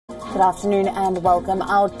Good afternoon and welcome.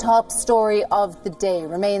 Our top story of the day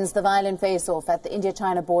remains the violent face-off at the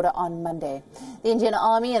India-China border on Monday. The Indian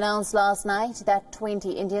Army announced last night that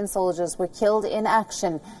 20 Indian soldiers were killed in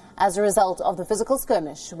action as a result of the physical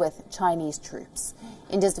skirmish with Chinese troops.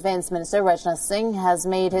 India's Defence Minister Rajnath Singh has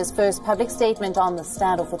made his first public statement on the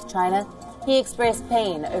standoff with China. He expressed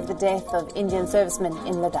pain over the death of Indian servicemen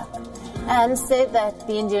in Ladakh and said that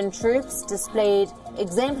the Indian troops displayed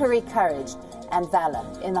exemplary courage and valour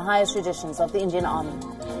in the highest traditions of the Indian Army.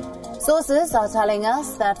 Sources are telling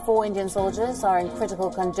us that 4 Indian soldiers are in critical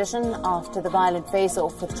condition after the violent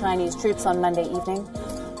face-off with Chinese troops on Monday evening.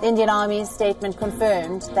 The Indian Army's statement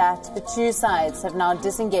confirmed that the two sides have now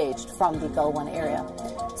disengaged from the Galwan area.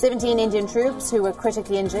 17 Indian troops who were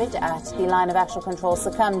critically injured at the line of actual control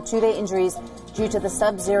succumbed to their injuries due to the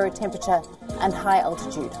sub-zero temperature and high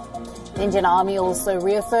altitude. The Indian Army also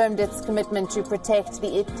reaffirmed its commitment to protect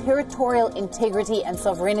the territorial integrity and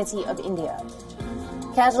sovereignty of India.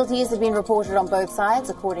 Casualties have been reported on both sides,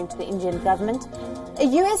 according to the Indian government. A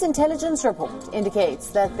U.S. intelligence report indicates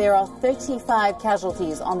that there are 35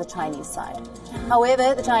 casualties on the Chinese side.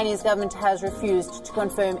 However, the Chinese government has refused to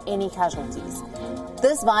confirm any casualties.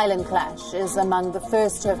 This violent clash is among the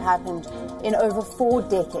first to have happened in over 4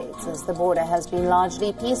 decades, as the border has been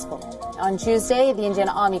largely peaceful. On Tuesday, the Indian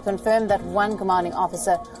Army confirmed that 1 commanding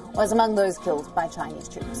officer was among those killed by Chinese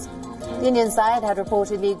troops. The Indian side had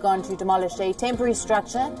reportedly gone to demolish a temporary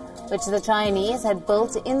structure which the Chinese had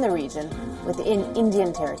built in the region within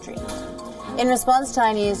Indian territory. In response,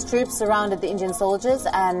 Chinese troops surrounded the Indian soldiers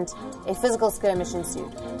and a physical skirmish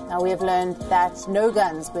ensued. Now, we have learned that no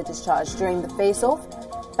guns were discharged during the face-off.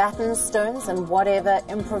 Batons, stones and whatever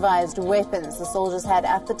improvised weapons the soldiers had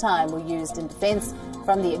at the time were used in defence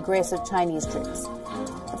from the aggressive Chinese troops.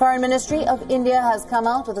 The Foreign Ministry of India has come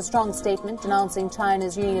out with a strong statement denouncing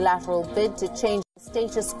China's unilateral bid to change the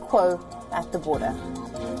status quo at the border.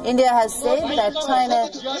 India has said that China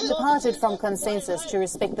departed from consensus to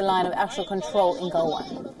respect the line of actual control in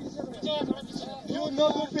Galwan.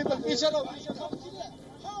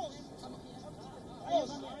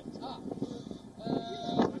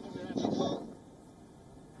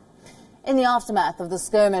 In the aftermath of the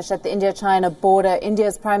skirmish at the India-China border,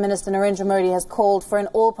 India's Prime Minister Narendra Modi has called for an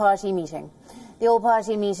all-party meeting. The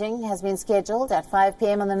all-party meeting has been scheduled at 5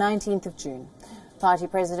 p.m. on the 19th of June. Party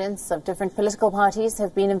presidents of different political parties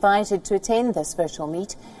have been invited to attend this virtual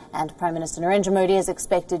meet, and Prime Minister Narendra Modi is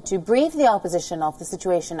expected to brief the opposition of the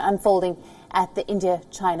situation unfolding at the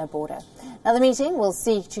India-China border. Now, the meeting will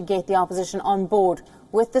seek to get the opposition on board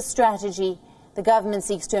with the strategy the government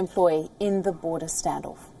seeks to employ in the border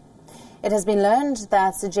standoff. It has been learned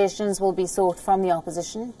that suggestions will be sought from the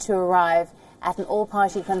opposition to arrive at an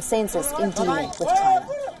all-party consensus in dealing with China.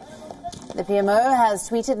 The PMO has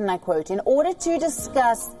tweeted, and I quote, "In order to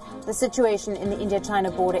discuss the situation in the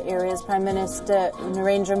India-China border areas, Prime Minister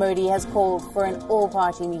Narendra Modi has called for an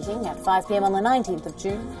all-party meeting at 5 p.m. on the 19th of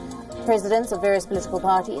June. Presidents of various political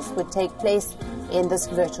parties would take place in this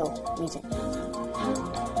virtual meeting."